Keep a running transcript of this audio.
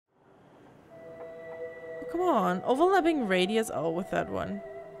Come on. Overlapping radius. Oh, with that one.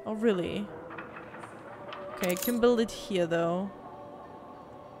 Oh, really? Okay, I can build it here, though.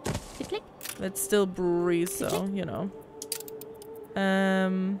 Click, click. Let's still brewery, so, you know.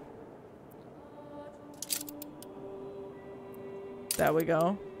 There we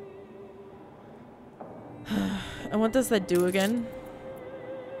go. And what does that do again?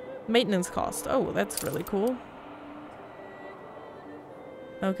 Maintenance cost. Oh, that's really cool.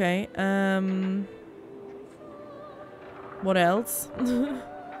 Okay, what else?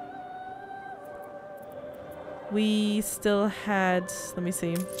 We still had... Let me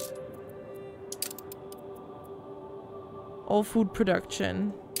see. All food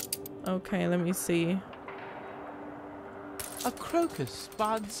production. Okay, let me see. A crocus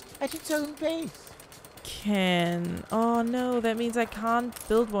buds at its own pace. Can... Oh no, that means I can't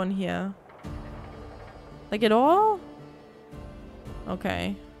build one here. Like at all?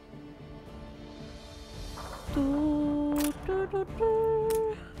 Okay.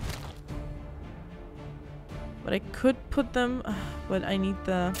 But I could put them... But I need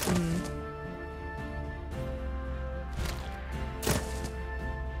the...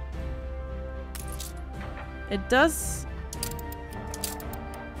 It does...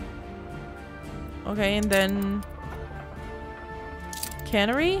 Okay, and then...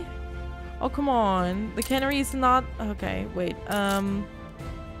 Cannery? Oh, come on. The cannery is not... Okay, wait.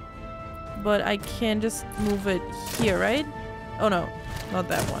 But I can just move it here, right? Oh, no. Not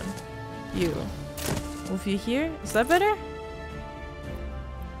that one. You. Move you here? Is that better?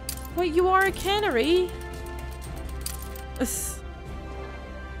 Wait, you are a cannery?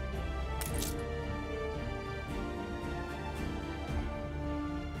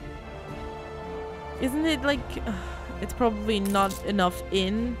 Isn't it like... it's probably not enough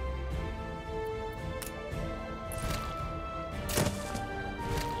in.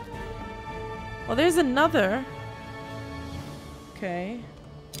 Oh, there's another. Okay.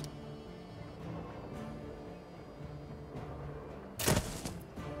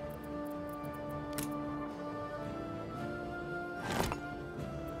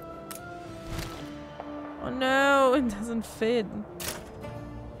 Oh no, it doesn't fit.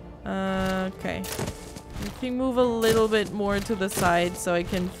 Okay. You can move a little bit more to the side so I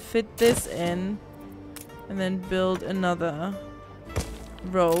can fit this in and then build another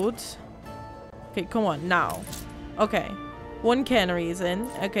road. Okay, come on, now. Okay. One cannery is in.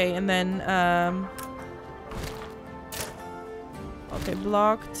 Okay, and then, okay,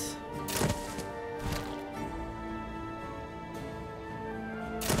 blocked.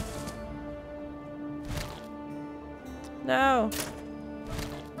 No.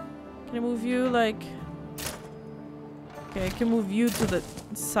 Can I move you, like... Okay, I can move you to the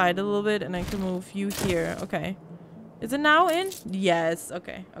side a little bit, and I can move you here. Okay. Is it now in? Yes.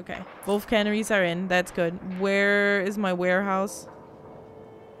 Okay. Okay. Both canneries are in. That's good. Where is my warehouse?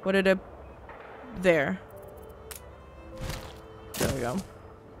 What did I... There. There we go.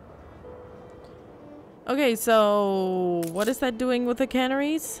 Okay, so... What is that doing with the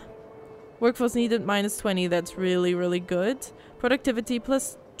canneries? Workforce needed -20. That's really, really good. Productivity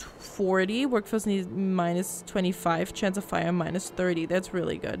plus 40. Workforce needed -25. Chance of fire -30. That's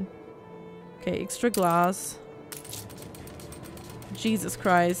really good. Okay, extra glass. Jesus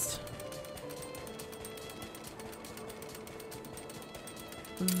Christ.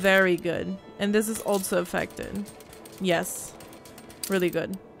 Very good. And this is also affected. Yes. Really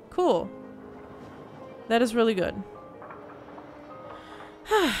good. Cool. That is really good.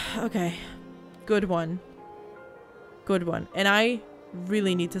 Okay. Good one. Good one. And I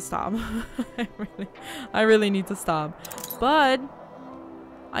really need to stop. I really need to stop. But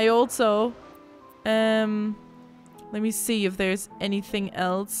I also let me see if there's anything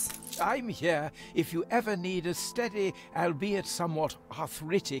else. I'm here if you ever need a steady, albeit somewhat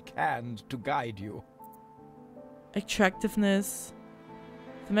arthritic hand to guide you. Attractiveness.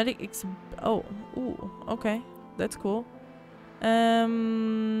 Thematic oh. Ooh. Okay. That's cool.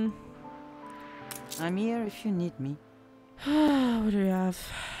 I'm here if you need me. what do we have?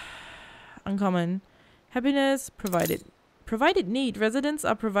 Uncommon. Happiness provided. Provided need. Residents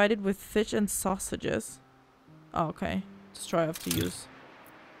are provided with fish and sausages. Oh, okay. Just try off to use.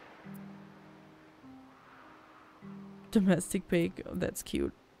 Domestic pig. Oh, that's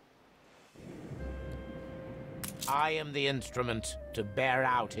cute. I am the instrument to bear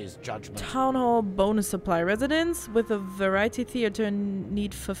out his judgment. Town hall bonus supply. Residents with a variety theater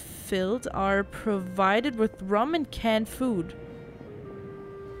need fulfilled are provided with rum and canned food.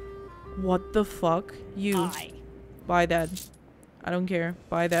 What the fuck? You. Buy that. I don't care.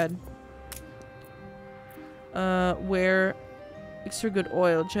 Buy that. Where Extra good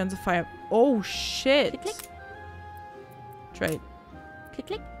oil. Chance of fire. Oh, shit. Click, click. Trade. Click,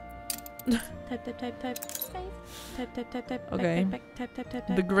 click. Type, type, type, type. Save. Type, type, type, type. Okay. Type, type, type, type,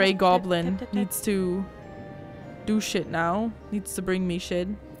 type. The Grey Type, Goblin type, type, type. needs to do shit now. Needs to bring me shit.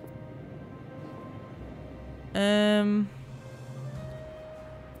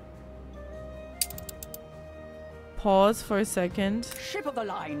 Pause for a second. Ship of the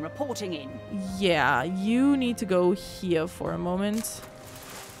line reporting in. Yeah, you need to go here for a moment.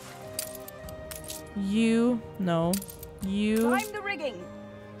 You, no. You, Climb the rigging.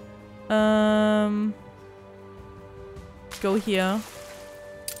 go here.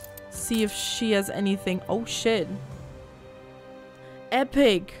 See if she has anything. Oh shit.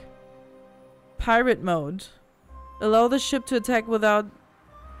 Epic. Pirate mode. Allow the ship to attack without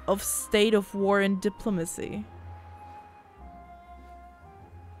of state of war and diplomacy.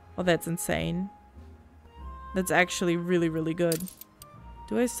 Oh, that's insane. That's actually really, really good.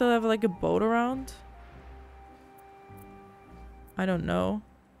 Do I still have like a boat around? I don't know.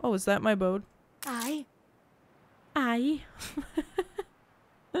 Oh, is that my boat? Aye. Aye.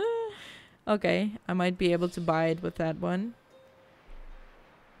 Okay, I might be able to buy it with that one.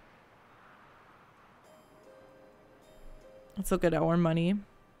 Let's look at our money.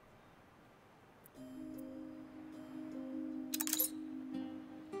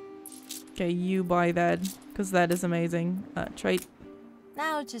 Okay, you buy that, because that is amazing. Trade.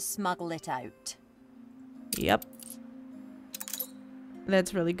 Now to smuggle it out. Yep.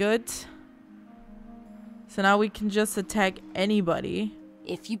 That's really good. So now we can just attack anybody.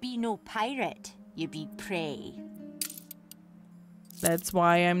 If you be no pirate, you be prey. That's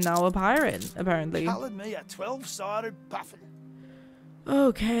why I'm now a pirate, apparently. Calling me a 12-sided puffin.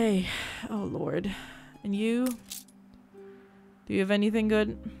 Okay. Oh, Lord. And you? Do you have anything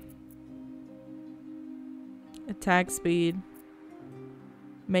good? Attack speed.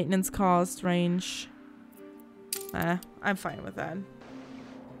 Maintenance cost, range. I'm fine with that.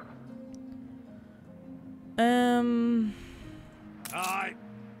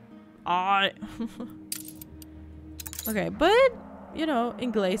 Aye. Okay, but, you know,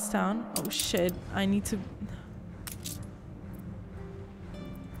 in Glazetown. Oh, shit. I need to...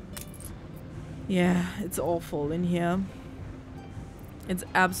 Yeah, it's awful in here. It's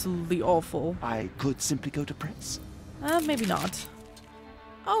absolutely awful. I could simply go to press. Maybe not.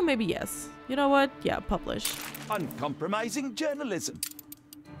 Oh, maybe yes. You know what? Yeah, publish. Uncompromising journalism.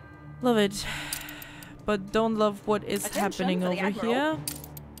 Love it. But don't love what is Attention happening for the over Admiral. here.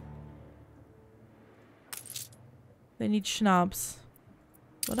 They need schnapps.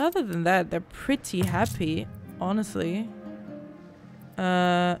 But other than that, they're pretty happy, honestly.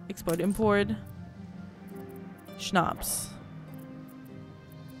 Export, import. Schnapps.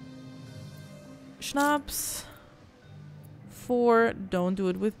 Schnapps. 4. Don't do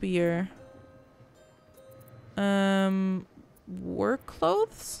it with beer. Work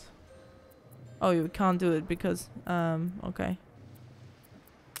clothes? Oh, you can't do it because, okay.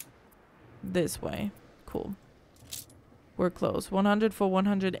 This way. Cool. Work clothes. 100 for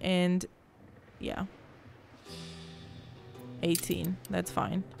 100 and, yeah. 18. That's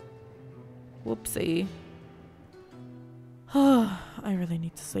fine. Whoopsie. I really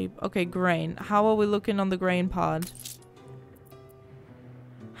need to sleep. Okay, grain. How are we looking on the grain pod?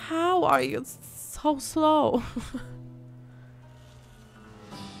 How are you so slow?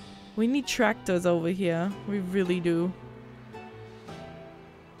 We need tractors over here. We really do.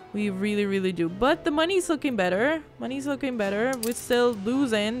 We really, really do. But the money's looking better. Money's looking better. We're still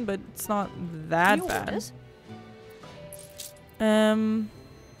losing, but it's not that New bad. orders?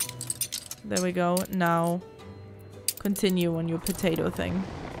 There we go. Now, continue on your potato thing.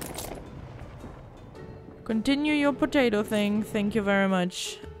 Continue your potato thing. Thank you very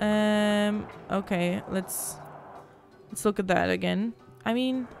much. Okay, let's look at that again. I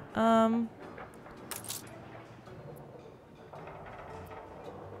mean,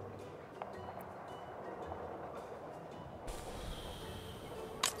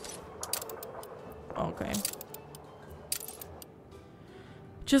 okay.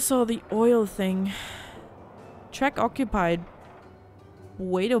 Just saw the oil thing. Track occupied.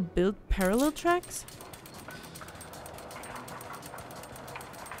 Way to build parallel tracks?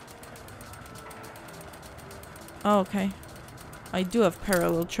 Oh, okay. I do have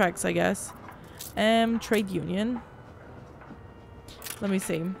parallel tracks, I guess. Trade union. Let me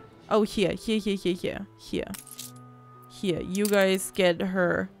see. Oh, here. Here. You guys get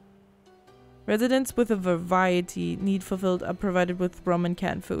her. Residents with a variety need fulfilled are provided with rum and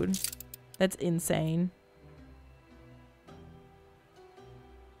canned food. That's insane.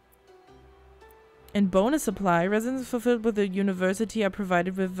 And bonus supply, residents fulfilled with the university are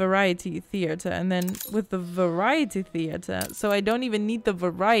provided with variety theater. And then with the variety theater. So I don't even need the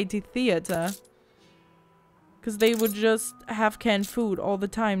variety theater. Because they would just have canned food all the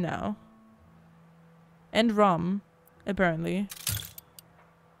time now. And rum, apparently.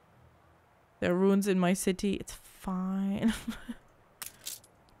 There are ruins in my city. It's fine.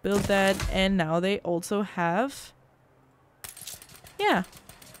 Build that. And now they also have... Yeah.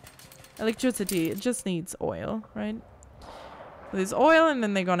 Electricity. It just needs oil, right? There's oil and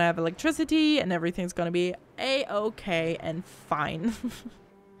then they're gonna have electricity and everything's gonna be a-okay and fine.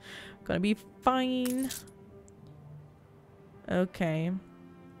 Gonna be fine. Okay.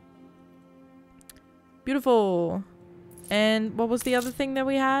 Beautiful. And what was the other thing that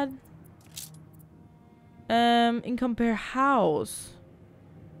we had? In compare house.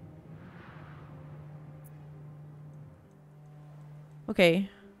 Okay.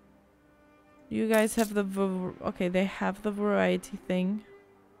 You guys have the okay, they have the variety thing.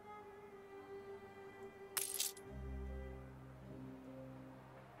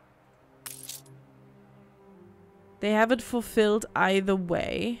 They have it fulfilled either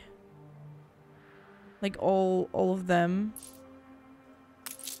way. Like all of them.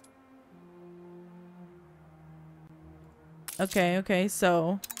 Okay,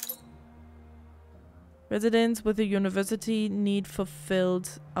 so residents with a university need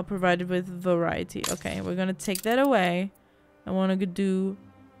fulfilled are provided with variety. Okay, we're gonna take that away. I wanna do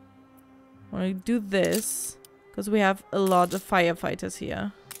this because we have a lot of firefighters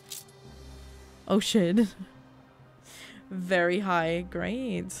here. Oh shit. Very high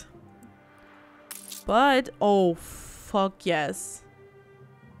grade. But oh fuck yes.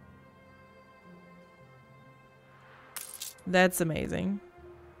 That's amazing.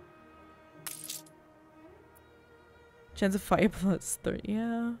 Chance of fire plus 30,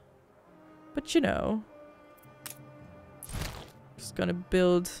 yeah. But you know. Just gonna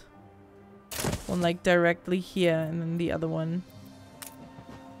build one like directly here and then the other one.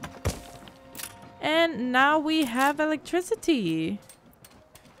 And now we have electricity.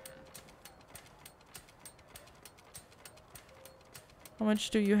 How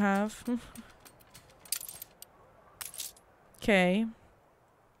much do you have? Okay.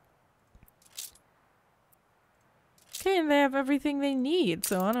 Okay, and they have everything they need,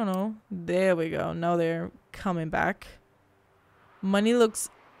 so I don't know. There we go. Now they're coming back. Money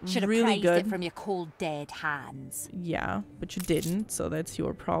looks Should have e really prized good. it from your cold dead hands. Yeah, but you didn't, so that's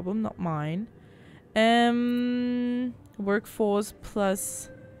your problem, not mine. Workforce plus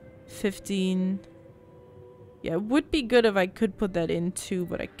 15. Yeah, it would be good if I could put that in too,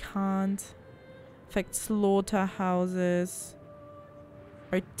 but I can't. Affect slaughterhouses.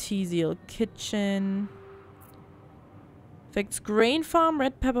 Artisanal kitchen. Affects grain farm,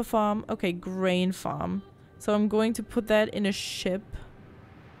 red pepper farm. Okay, grain farm. So I'm going to put that in a ship.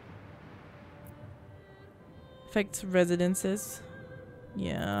 Affects residences.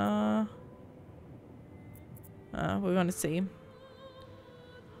 Yeah. We're gonna see.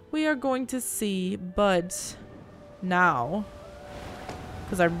 We are going to see, but now,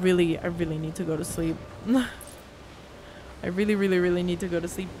 because I really need to go to sleep. I really need to go to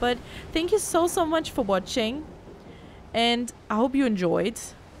sleep. But thank you so much for watching, and I hope you enjoyed.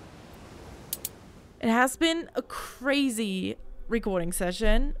 It has been a crazy recording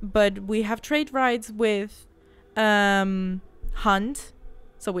session, but we have trade rights with Hunt,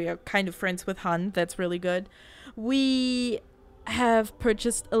 so we are kind of friends with Hunt. That's really good. We have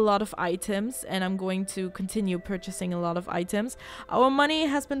purchased a lot of items, and I'm going to continue purchasing a lot of items. Our money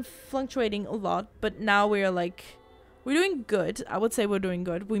has been fluctuating a lot, but now we're doing good. I would say we're doing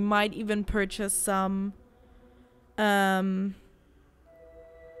good. We might even purchase some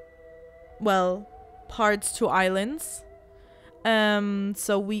well, parts to islands,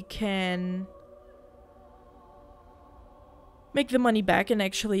 so we can make the money back and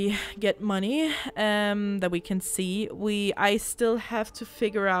actually get money that we can see. I still have to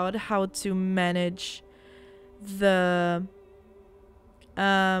figure out how to manage the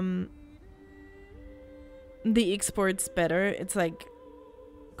exports better. It's like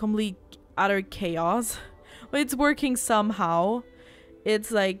complete utter chaos, but it's working somehow.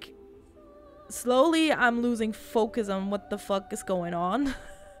 It's like slowly I'm losing focus on what the fuck is going on.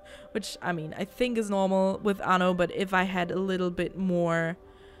 Which, I mean, I think is normal with Anno, but if I had a little bit more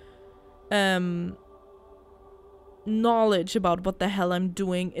knowledge about what the hell I'm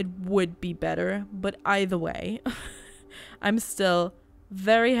doing, it would be better. But either way, I'm still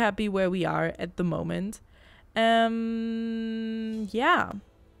very happy where we are at the moment. Yeah.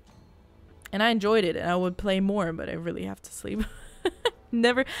 And I enjoyed it, and I would play more, but I really have to sleep.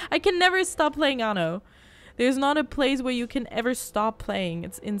 I can never stop playing Anno. There's not a place where you can ever stop playing.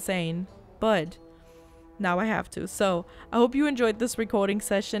 It's insane. But now I have to. So I hope you enjoyed this recording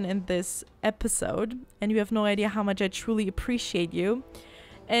session and this episode. And you have no idea how much I truly appreciate you.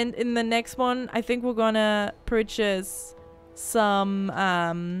 And in the next one, I think we're gonna purchase some,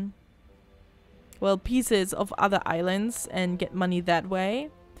 well, pieces of other islands and get money that way.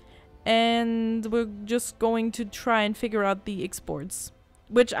 And we're just going to try and figure out the exports.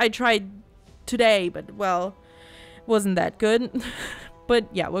 Which I tried today, but, well, wasn't that good. But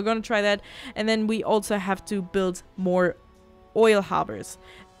yeah, we're gonna try that. And then we also have to build more oil harbors,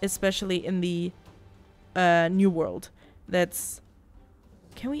 especially in the New World. That's...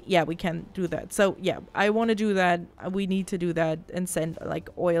 Can we? Yeah, we can do that. So yeah, I want to do that. We need to do that and send like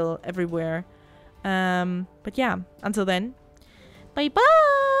oil everywhere. But yeah, until then, bye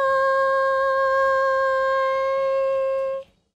bye.